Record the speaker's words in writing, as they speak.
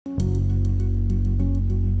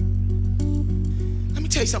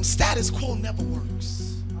tell you something, status quo never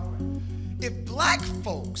works. If black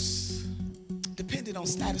folks depended on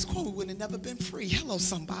status quo, we would have never been free. Hello,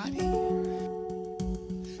 somebody.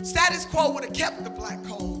 Status quo would have kept the black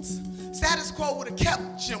codes. Status quo would have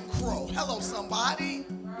kept Jim Crow. Hello, somebody.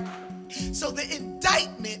 So the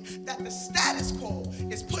indictment that the status quo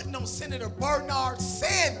is putting on Senator Bernard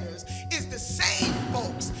Sanders is the same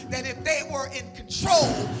folks that if they were in control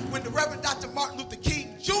when the Reverend Dr. Martin Luther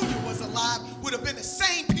King Jr. was alive would have been the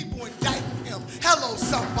same people indicting him. Hello,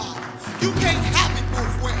 somebody. You can't have it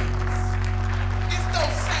both ways. It's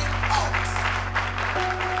those same folks.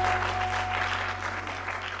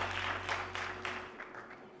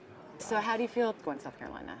 So how do you feel going to South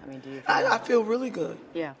Carolina? I mean, do you feel I feel really good.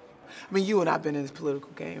 Yeah. I mean, you and I have been in this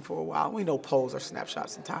political game for a while. We know polls are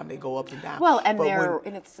snapshots in time. They go up and down. Well, and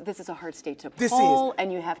this is a hard state to poll,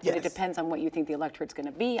 and you have to, yes. It depends on what you think the electorate's going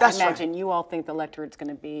to be. That's I imagine right. you all think the electorate's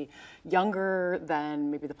going to be younger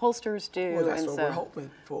than maybe the pollsters do. Well, that's and what so, we're hoping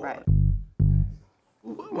for. Right.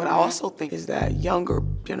 What I also think is that younger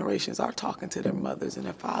generations are talking to their mothers and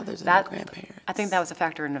their fathers and their grandparents. I think that was a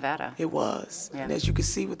factor in Nevada. It was. Yeah. And as you can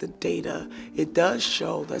see with the data, it does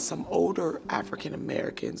show that some older African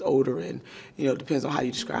Americans, older and, depends on how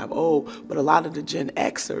you describe old, but a lot of the Gen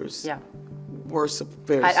Xers were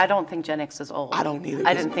very... I don't think Gen X is old. I don't either.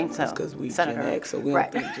 I didn't think so. Because we Senator. Gen X, so we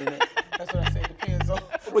don't think Gen X. That's what I say, it depends on...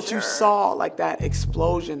 But you saw like that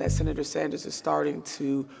explosion that Senator Sanders is starting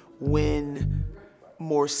to win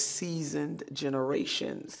more seasoned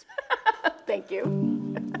generations. Thank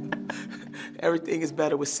you. Everything is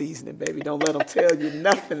better with seasoning, baby. Don't let them tell you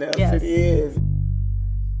nothing else. Yes. It is.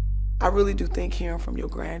 I really do think hearing from your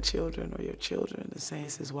grandchildren or your children the same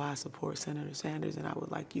is why I support Senator Sanders, and I would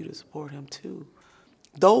like you to support him too.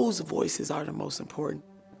 Those voices are the most important.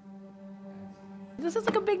 This is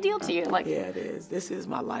like a big deal to you. Yeah, it is. This is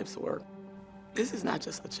my life's work. This is not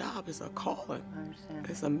just a job, it's a calling. I understand.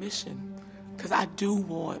 It's a mission. Because I do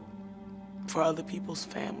want for other people's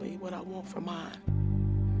family what I want for mine.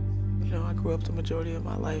 I grew up the majority of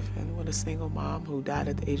my life and with a single mom who died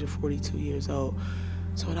at the age of 42 years old.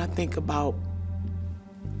 So when I think about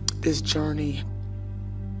this journey,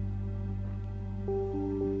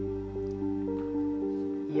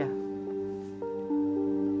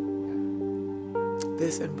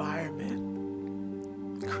 this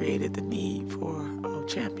environment created the need for a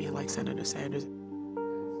champion like Senator Sanders.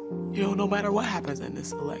 No matter what happens in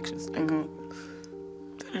this election cycle,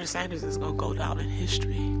 Senator Sanders is going to go down in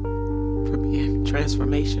history for being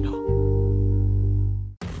transformational.